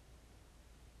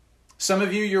 Some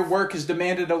of you, your work has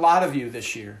demanded a lot of you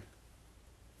this year.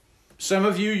 Some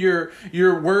of you,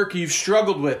 your work you've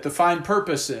struggled with to find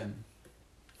purpose in.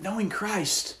 Knowing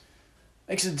Christ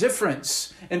makes a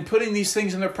difference in putting these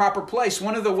things in their proper place.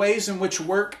 One of the ways in which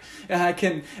work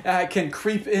can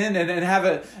creep in and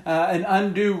have an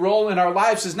undue role in our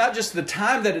lives is not just the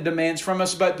time that it demands from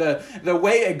us, but the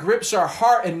way it grips our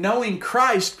heart. And knowing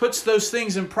Christ puts those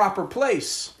things in proper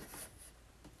place.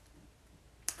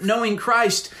 Knowing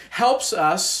Christ helps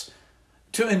us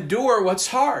to endure what's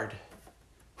hard.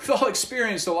 We've all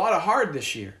experienced a lot of hard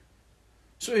this year.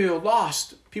 Some of you have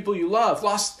lost people you love,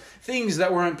 lost things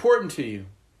that were important to you,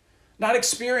 not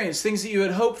experienced things that you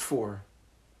had hoped for.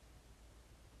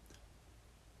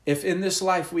 If in this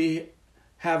life we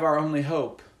have our only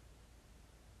hope,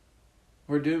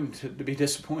 we're doomed to be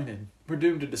disappointed. We're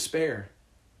doomed to despair.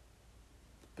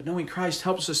 But knowing Christ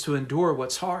helps us to endure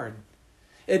what's hard.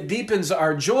 It deepens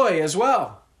our joy as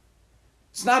well.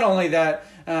 It's not only that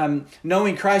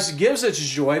knowing Christ gives us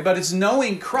joy, but it's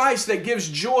knowing Christ that gives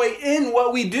joy in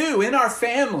what we do, in our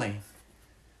family,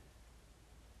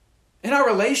 in our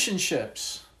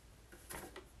relationships,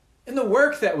 in the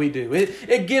work that we do.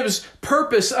 It gives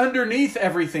purpose underneath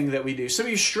everything that we do. Some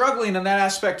of you struggling in that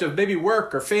aspect of maybe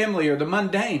work or family or the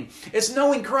mundane. It's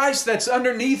knowing Christ that's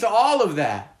underneath all of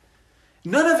that.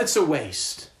 None of it's a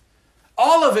waste.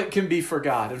 All of it can be for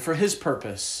God and for His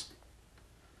purpose.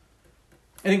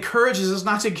 It encourages us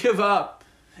not to give up.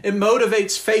 It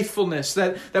motivates faithfulness,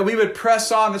 that we would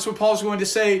press on. That's what Paul's going to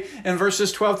say in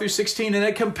verses 12 through 16. And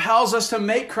it compels us to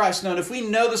make Christ known. If we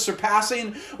know the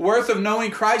surpassing worth of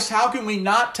knowing Christ, how can we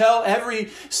not tell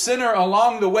every sinner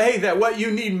along the way that what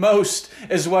you need most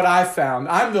is what I found?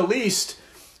 I'm the least,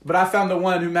 but I found the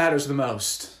one who matters the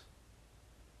most.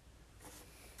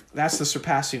 That's the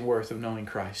surpassing worth of knowing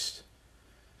Christ.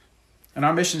 In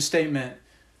our mission statement,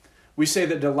 we say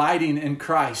that delighting in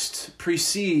Christ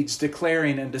precedes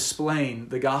declaring and displaying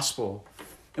the gospel.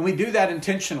 And we do that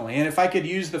intentionally. And if I could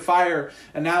use the fire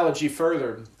analogy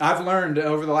further, I've learned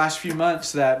over the last few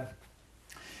months that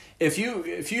if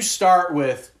you start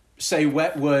with, say,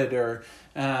 wet wood or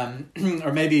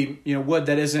maybe wood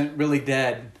that isn't really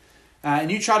dead,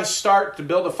 and you try to start to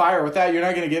build a fire with that, you're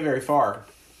not going to get very far.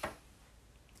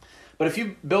 But if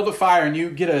you build a fire and you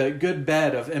get a good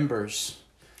bed of embers,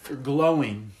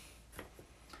 glowing,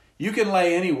 you can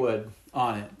lay any wood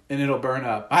on it and it'll burn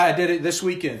up. I did it this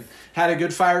weekend. Had a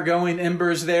good fire going,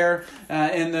 embers there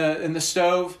in the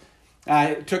stove.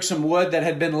 I took some wood that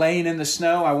had been laying in the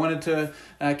snow. I wanted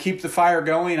to keep the fire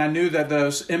going. I knew that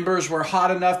those embers were hot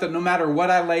enough that no matter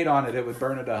what I laid on it, it would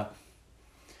burn it up.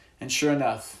 And sure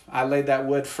enough, I laid that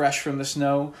wood fresh from the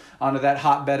snow onto that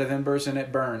hot bed of embers and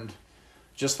it burned,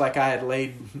 just like I had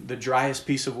laid the driest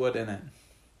piece of wood in it.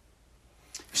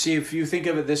 See, if you think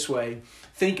of it this way,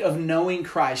 think of knowing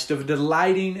Christ, of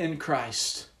delighting in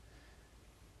Christ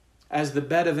as the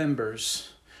bed of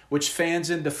embers, which fans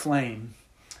into flame,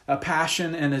 a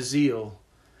passion and a zeal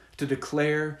to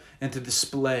declare and to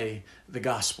display the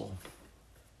gospel.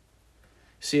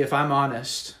 See, if I'm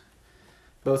honest,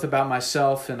 both about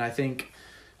myself and I think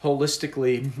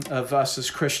holistically of us as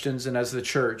Christians and as the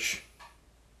church,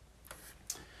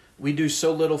 we do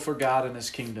so little for God and His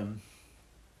kingdom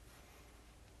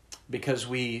because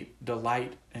we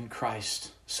delight in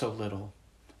Christ so little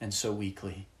and so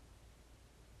weakly.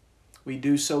 We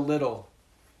do so little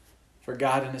for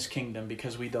God and His kingdom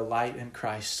because we delight in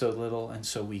Christ so little and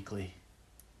so weakly.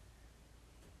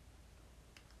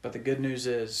 But the good news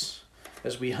is,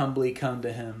 as we humbly come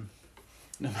to Him,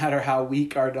 no matter how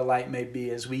weak our delight may be,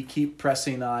 as we keep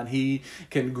pressing on, He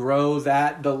can grow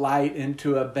that delight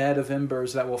into a bed of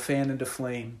embers that will fan into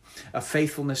flame, a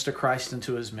faithfulness to Christ and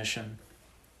to His mission.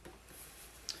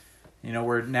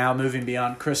 We're now moving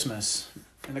beyond Christmas.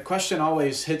 And the question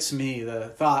always hits me, the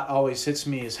thought always hits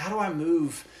me is, how do I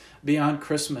move beyond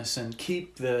Christmas and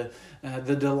keep the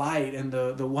delight and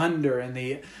the wonder and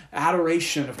the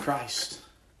adoration of Christ?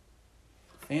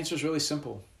 The answer is really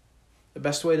simple. The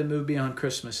best way to move beyond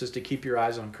Christmas is to keep your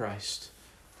eyes on Christ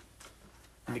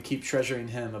and to keep treasuring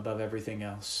Him above everything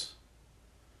else.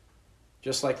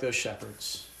 Just like those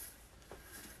shepherds,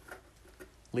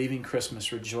 leaving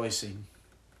Christmas rejoicing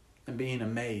and being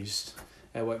amazed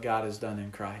at what God has done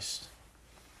in Christ.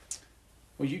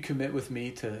 Will you commit with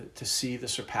me to see the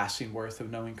surpassing worth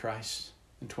of knowing Christ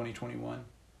in 2021?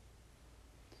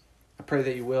 I pray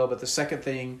that you will. But the second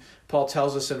thing Paul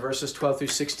tells us in verses 12 through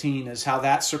 16 is how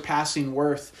that surpassing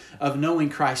worth of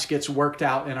knowing Christ gets worked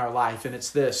out in our life. And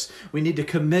it's this: we need to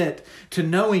commit to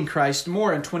knowing Christ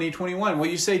more in 2021. Well,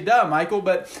 you say, duh, Michael,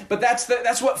 but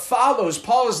that's what follows.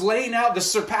 Paul is laying out the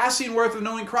surpassing worth of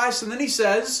knowing Christ. And then he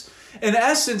says, in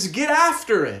essence, get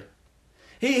after it.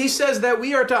 He says that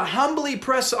we are to humbly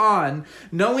press on,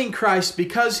 knowing Christ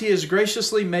because He has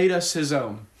graciously made us His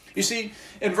own. You see,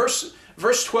 in verse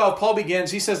 12, Paul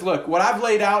begins, he says, look, what I've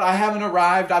laid out, I haven't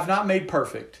arrived, I've not made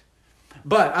perfect.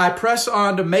 But I press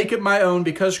on to make it my own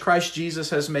because Christ Jesus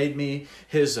has made me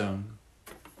His own.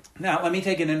 Now, let me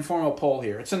take an informal poll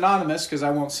here. It's anonymous because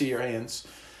I won't see your hands.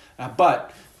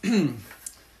 But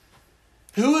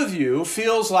who of you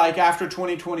feels like after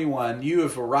 2021 you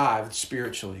have arrived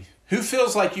spiritually? Who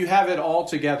feels like you have it all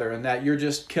together and that you're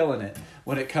just killing it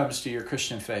when it comes to your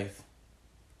Christian faith?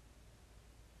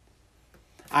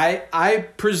 I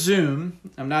presume,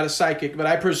 I'm not a psychic, but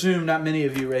I presume not many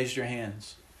of you raised your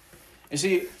hands. You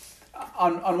see,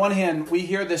 on one hand, we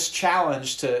hear this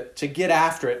challenge to get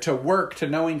after it, to work to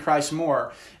knowing Christ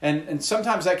more. And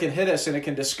sometimes that can hit us and it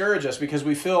can discourage us because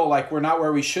we feel like we're not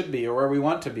where we should be or where we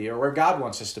want to be or where God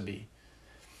wants us to be.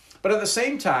 But at the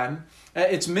same time,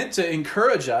 it's meant to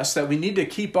encourage us that we need to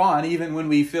keep on even when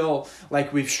we feel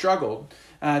like we've struggled,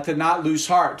 to not lose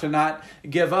heart, to not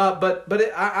give up. But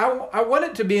I want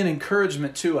it to be an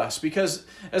encouragement to us because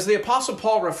as the Apostle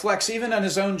Paul reflects, even on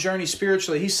his own journey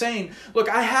spiritually, he's saying, look,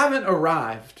 I haven't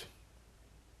arrived.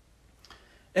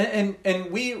 And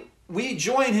we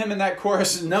join him in that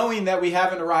chorus knowing that we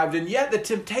haven't arrived. And yet the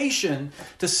temptation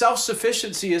to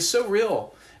self-sufficiency is so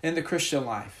real in the Christian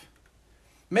life.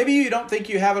 Maybe you don't think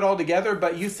you have it all together,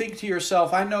 but you think to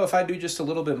yourself, I know if I do just a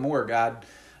little bit more, God,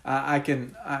 I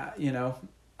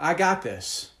got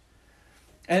this.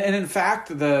 And in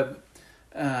fact, the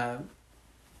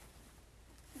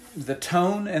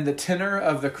tone and the tenor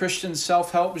of the Christian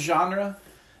self-help genre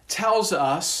tells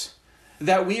us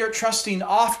that we are trusting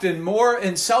often more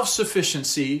in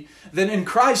self-sufficiency than in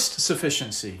Christ's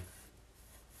sufficiency.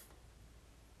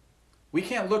 We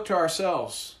can't look to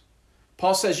ourselves.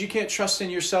 Paul says you can't trust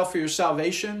in yourself for your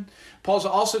salvation. Paul's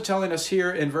also telling us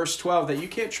here in verse 12 that you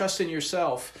can't trust in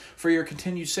yourself for your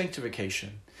continued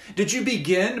sanctification. Did you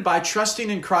begin by trusting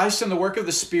in Christ and the work of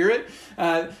the Spirit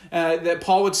that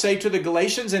Paul would say to the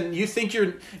Galatians, and you think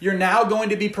you're now going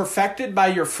to be perfected by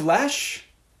your flesh?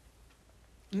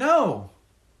 No.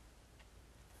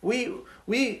 We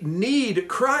need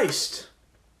Christ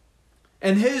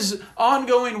and His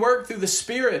ongoing work through the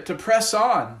Spirit to press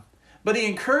on. But He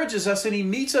encourages us and He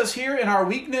meets us here in our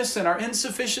weakness and our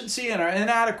insufficiency and our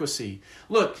inadequacy.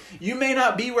 Look, you may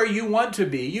not be where you want to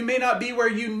be. You may not be where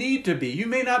you need to be. You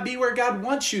may not be where God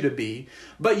wants you to be.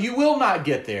 But you will not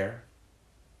get there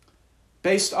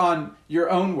based on your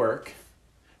own work,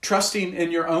 trusting in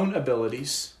your own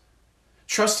abilities,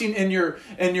 trusting in your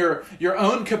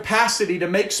own capacity to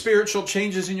make spiritual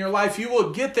changes in your life. You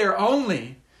will get there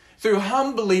only through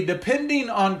humbly depending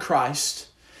on Christ,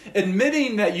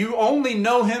 admitting that you only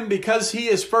know Him because He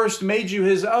has first made you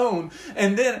His own,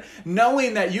 and then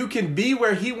knowing that you can be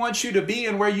where He wants you to be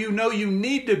and where you know you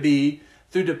need to be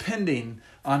through depending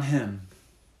on Him.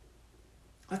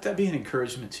 Let that be an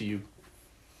encouragement to you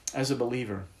as a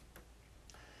believer.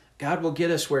 God will get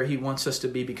us where He wants us to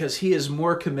be because He is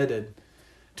more committed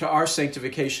to our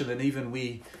sanctification than even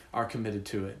we are committed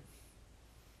to it.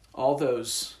 All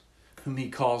those whom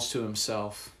He calls to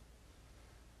Himself,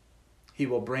 He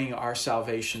will bring our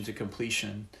salvation to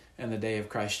completion in the day of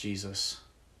Christ Jesus.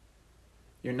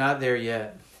 You're not there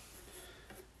yet.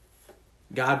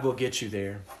 God will get you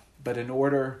there. But in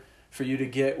order for you to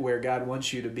get where God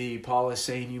wants you to be, Paul is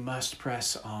saying you must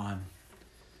press on.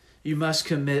 You must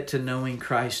commit to knowing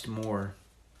Christ more.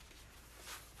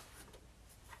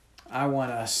 I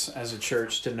want us as a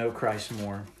church to know Christ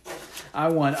more. I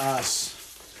want us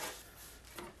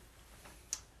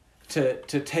to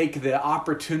take the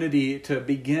opportunity to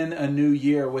begin a new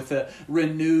year with a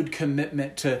renewed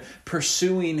commitment to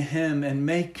pursuing Him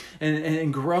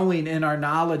and growing in our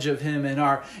knowledge of Him and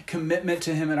our commitment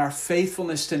to Him and our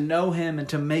faithfulness to know Him and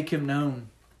to make Him known.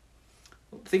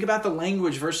 Think about the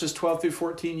language verses 12 through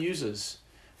 14 uses.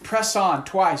 Press on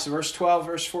twice, verse 12,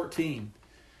 verse 14.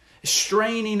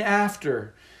 Straining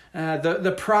after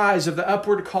the prize of the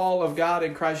upward call of God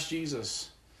in Christ Jesus.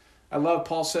 I love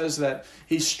Paul says that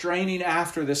he's straining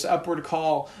after this upward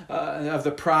call of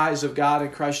the prize of God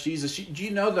in Christ Jesus. Do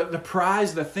you know that the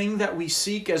prize, the thing that we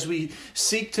seek as we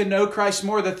seek to know Christ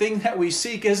more, the thing that we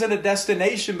seek isn't a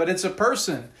destination, but it's a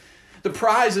person. The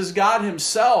prize is God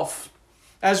Himself.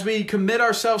 As we commit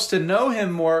ourselves to know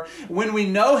Him more, when we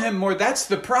know Him more, that's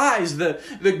the prize.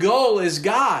 The goal is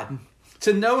God.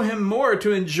 To know Him more,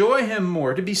 to enjoy Him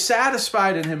more, to be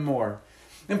satisfied in Him more.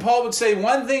 And Paul would say,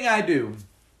 one thing I do.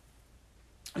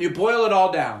 You boil it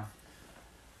all down.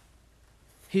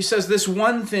 He says this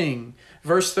one thing,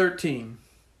 verse 13,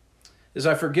 is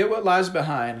I forget what lies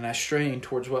behind and I strain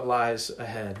towards what lies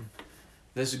ahead.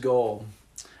 This goal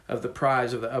of the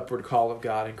prize of the upward call of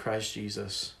God in Christ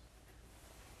Jesus.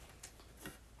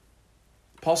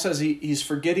 Paul says he's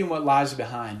forgetting what lies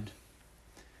behind.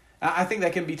 I think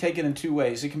that can be taken in two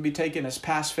ways. It can be taken as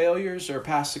past failures or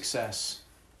past success.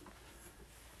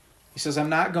 He says, I'm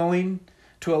not going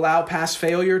to allow past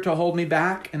failure to hold me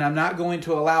back, and I'm not going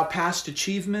to allow past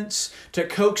achievements to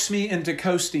coax me into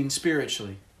coasting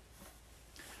spiritually.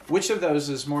 Which of those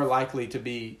is more likely to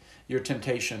be your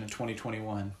temptation in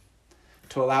 2021?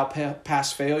 To allow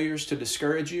past failures to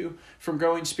discourage you from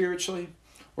growing spiritually,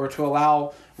 or to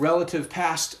allow relative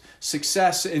past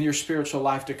success in your spiritual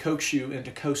life to coax you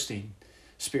into coasting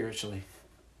spiritually?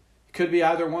 It could be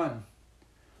either one.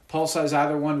 Paul says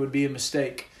either one would be a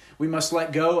mistake. We must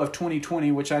let go of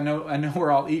 2020, which I know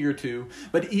we're all eager to.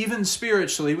 But even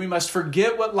spiritually, we must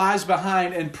forget what lies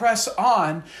behind and press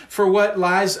on for what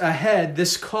lies ahead.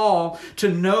 This call to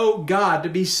know God, to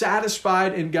be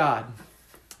satisfied in God.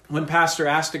 One pastor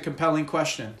asked a compelling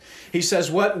question. He says,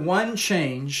 what one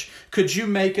change could you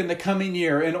make in the coming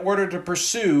year in order to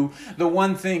pursue the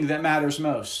one thing that matters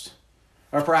most?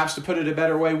 Or perhaps to put it a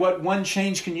better way, what one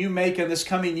change can you make in this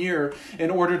coming year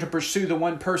in order to pursue the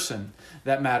one person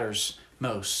that matters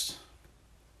most?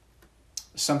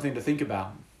 Something to think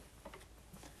about.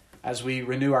 As we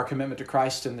renew our commitment to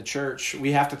Christ and the church,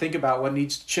 we have to think about what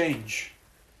needs to change.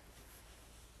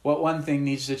 What one thing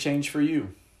needs to change for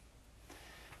you?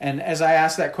 And as I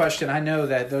ask that question, I know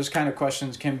that those kind of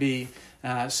questions can be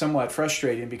somewhat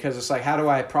frustrating, because it's like, how do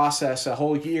I process a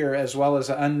whole year as well as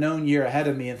an unknown year ahead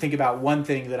of me and think about one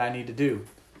thing that I need to do?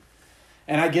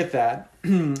 And I get that.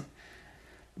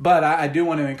 But I do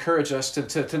want to encourage us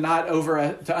to not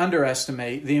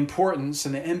underestimate the importance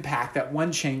and the impact that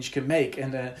one change can make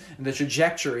in the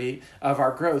trajectory of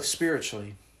our growth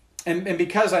spiritually. And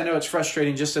because I know it's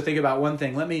frustrating just to think about one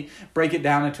thing, let me break it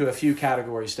down into a few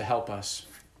categories to help us.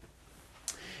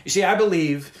 You see, I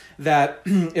believe that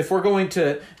if we're going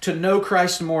to know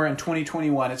Christ more in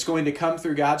 2021, it's going to come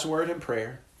through God's word and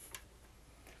prayer,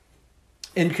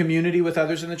 in community with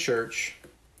others in the church,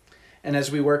 and as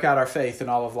we work out our faith in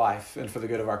all of life and for the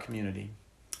good of our community.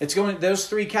 Those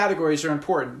three categories are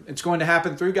important. It's going to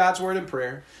happen through God's word and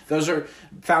prayer. Those are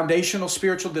foundational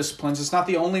spiritual disciplines. It's not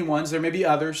the only ones. There may be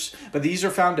others, but these are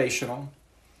foundational.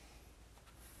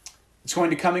 It's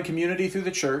going to come in community through the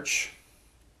church.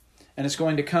 And it's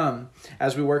going to come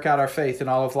as we work out our faith in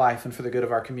all of life and for the good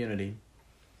of our community.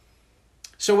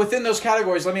 So within those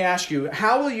categories, let me ask you,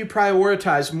 how will you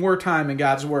prioritize more time in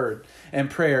God's word and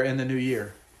prayer in the new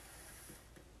year?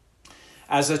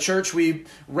 As a church, we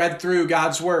read through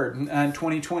God's word in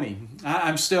 2020.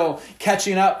 I'm still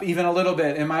catching up even a little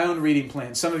bit in my own reading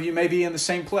plan. Some of you may be in the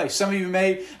same place. Some of you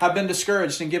may have been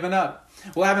discouraged and given up.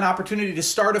 We'll have an opportunity to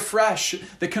start afresh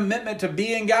the commitment to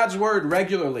be in God's word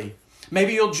regularly.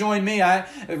 Maybe you'll join me. I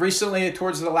recently,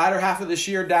 towards the latter half of this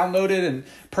year, downloaded and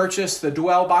purchased the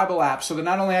Dwell Bible app so that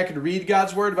not only I could read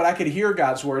God's word, but I could hear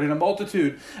God's word in a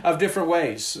multitude of different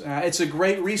ways. It's a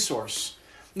great resource.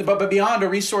 But beyond a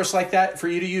resource like that for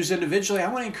you to use individually,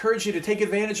 I want to encourage you to take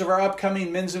advantage of our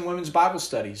upcoming men's and women's Bible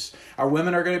studies. Our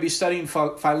women are going to be studying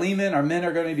Philemon. Our men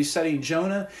are going to be studying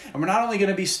Jonah. And we're not only going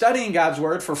to be studying God's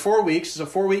word for 4 weeks, it's a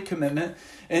 4-week commitment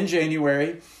in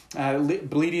January,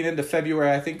 bleeding into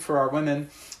February, I think, for our women.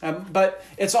 But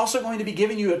it's also going to be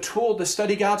giving you a tool to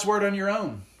study God's word on your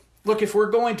own. Look, if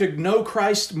we're going to know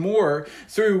Christ more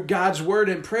through God's word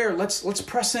and prayer, let's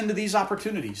press into these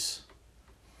opportunities.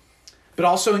 But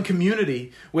also in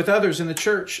community with others in the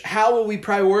church. How will we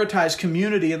prioritize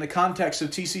community in the context of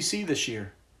TCC this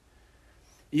year?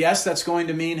 Yes, that's going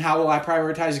to mean, how will I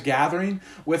prioritize gathering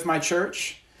with my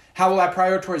church? How will I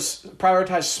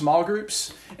prioritize small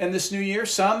groups in this new year?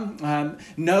 Some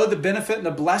know the benefit and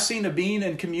the blessing of being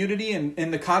in community and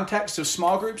in the context of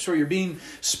small groups where you're being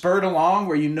spurred along,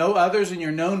 where you know others and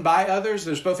you're known by others.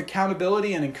 There's both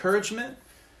accountability and encouragement.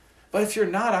 But if you're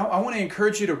not, I want to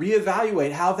encourage you to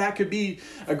reevaluate how that could be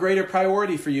a greater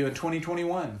priority for you in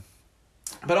 2021.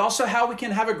 But also how we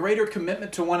can have a greater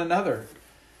commitment to one another.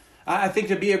 I think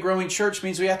to be a growing church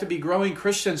means we have to be growing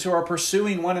Christians who are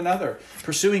pursuing one another,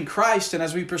 pursuing Christ, and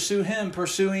as we pursue Him,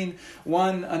 pursuing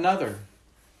one another.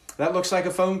 That looks like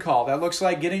a phone call. That looks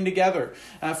like getting together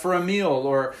for a meal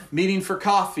or meeting for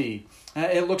coffee.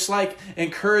 It looks like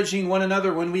encouraging one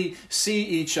another when we see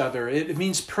each other. It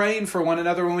means praying for one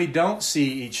another when we don't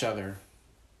see each other.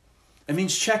 It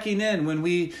means checking in when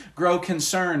we grow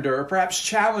concerned, or perhaps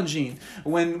challenging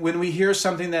when we hear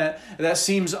something that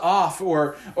seems off,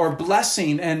 or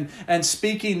blessing and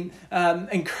speaking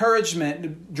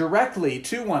encouragement directly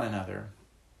to one another.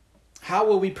 How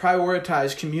will we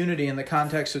prioritize community in the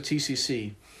context of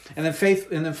TCC? And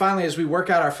then finally, as we work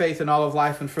out our faith in all of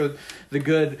life and for the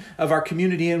good of our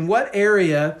community, in what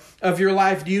area of your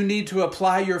life do you need to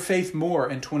apply your faith more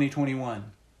in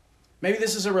 2021? Maybe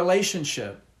this is a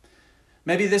relationship.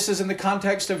 Maybe this is in the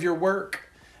context of your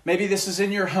work. Maybe this is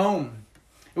in your home.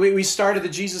 We started the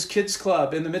Jesus Kids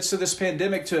Club in the midst of this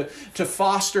pandemic to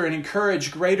foster and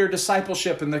encourage greater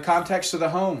discipleship in the context of the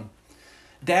home.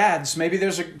 Dads, maybe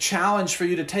there's a challenge for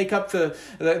you to take up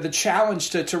the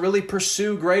challenge to really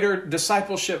pursue greater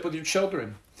discipleship with your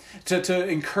children. to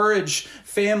encourage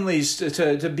families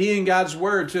to be in God's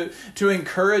Word, to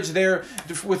encourage their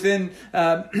within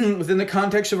the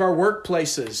context of our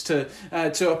workplaces,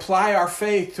 to apply our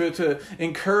faith, to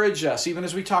encourage us, even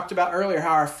as we talked about earlier,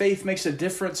 how our faith makes a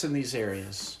difference in these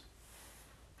areas.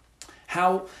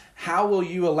 How will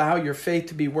you allow your faith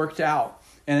to be worked out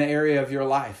in an area of your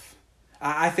life?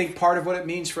 I think part of what it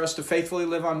means for us to faithfully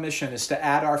live on mission is to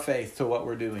add our faith to what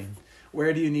we're doing.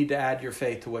 Where do you need to add your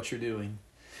faith to what you're doing?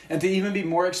 And to even be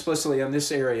more explicitly on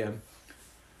this area,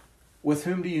 with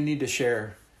whom do you need to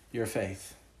share your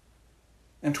faith?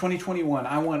 In 2021,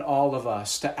 I want all of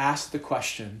us to ask the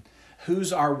question,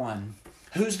 who's our one?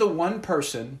 Who's the one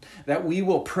person that we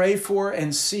will pray for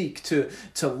and seek to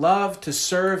love, to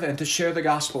serve, and to share the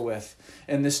gospel with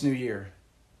in this new year?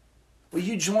 Will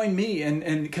you join me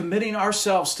in committing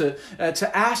ourselves to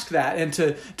ask that and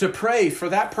to pray for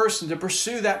that person, to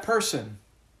pursue that person?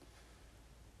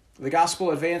 The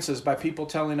gospel advances by people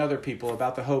telling other people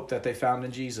about the hope that they found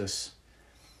in Jesus.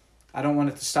 I don't want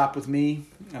it to stop with me,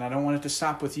 and I don't want it to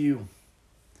stop with you.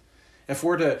 If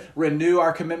we're to renew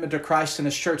our commitment to Christ and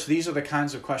His church, these are the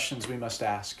kinds of questions we must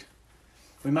ask.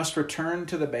 We must return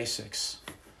to the basics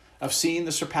of seeing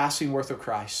the surpassing worth of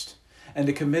Christ and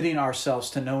to committing ourselves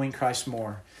to knowing Christ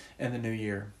more in the new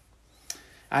year.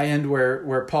 I end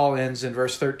where Paul ends in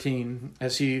verse 13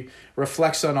 as he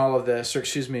reflects on all of this,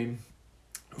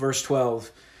 verse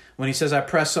 12, when he says, I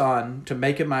press on to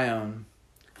make it my own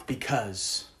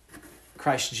because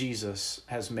Christ Jesus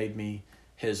has made me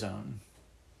His own.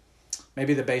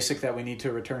 Maybe the basic that we need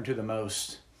to return to the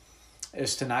most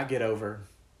is to not get over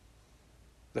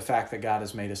the fact that God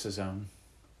has made us His own.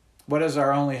 What is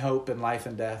our only hope in life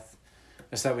and death?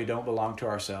 It's that we don't belong to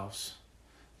ourselves,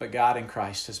 but God in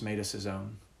Christ has made us His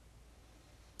own.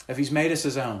 If He's made us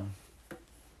His own,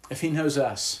 if He knows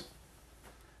us,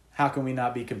 how can we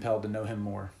not be compelled to know Him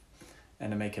more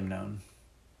and to make Him known?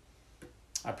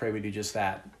 I pray we do just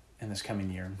that in this coming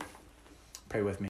year. Pray with me.